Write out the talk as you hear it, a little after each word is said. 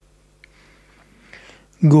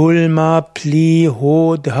Gulma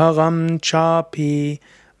plihodharam chapi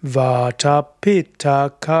vata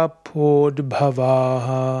pitta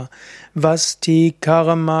kapodbhavaha vasti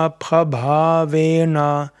karma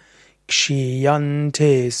prabhavena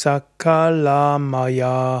kshiyante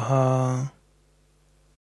sakalamayaha.